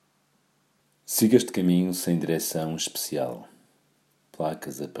Siga este caminho sem direção especial.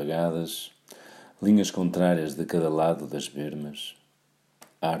 Placas apagadas, linhas contrárias de cada lado das bermas,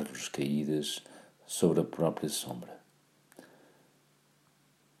 árvores caídas sobre a própria sombra.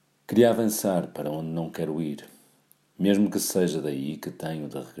 Queria avançar para onde não quero ir, mesmo que seja daí que tenho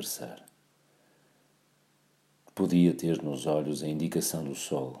de regressar. Podia ter nos olhos a indicação do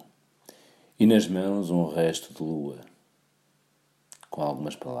sol e nas mãos um resto de lua. Com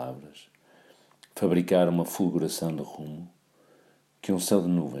algumas palavras, fabricar uma fulguração de rumo que um céu de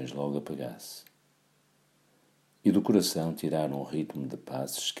nuvens logo apagasse. E do coração tirar um ritmo de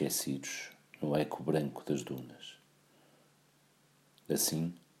passos esquecidos no eco branco das dunas.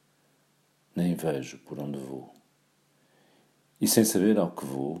 Assim, nem vejo por onde vou. E sem saber ao que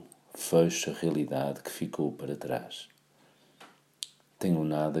vou, fecho a realidade que ficou para trás. Tenho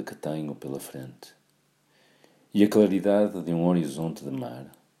nada que tenho pela frente. E a claridade de um horizonte de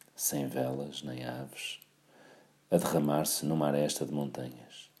mar, sem velas nem aves, a derramar-se numa aresta de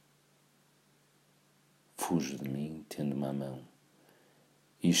montanhas. Fujo de mim tendo-me à mão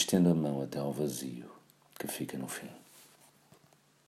e estendo a mão até ao vazio que fica no fim.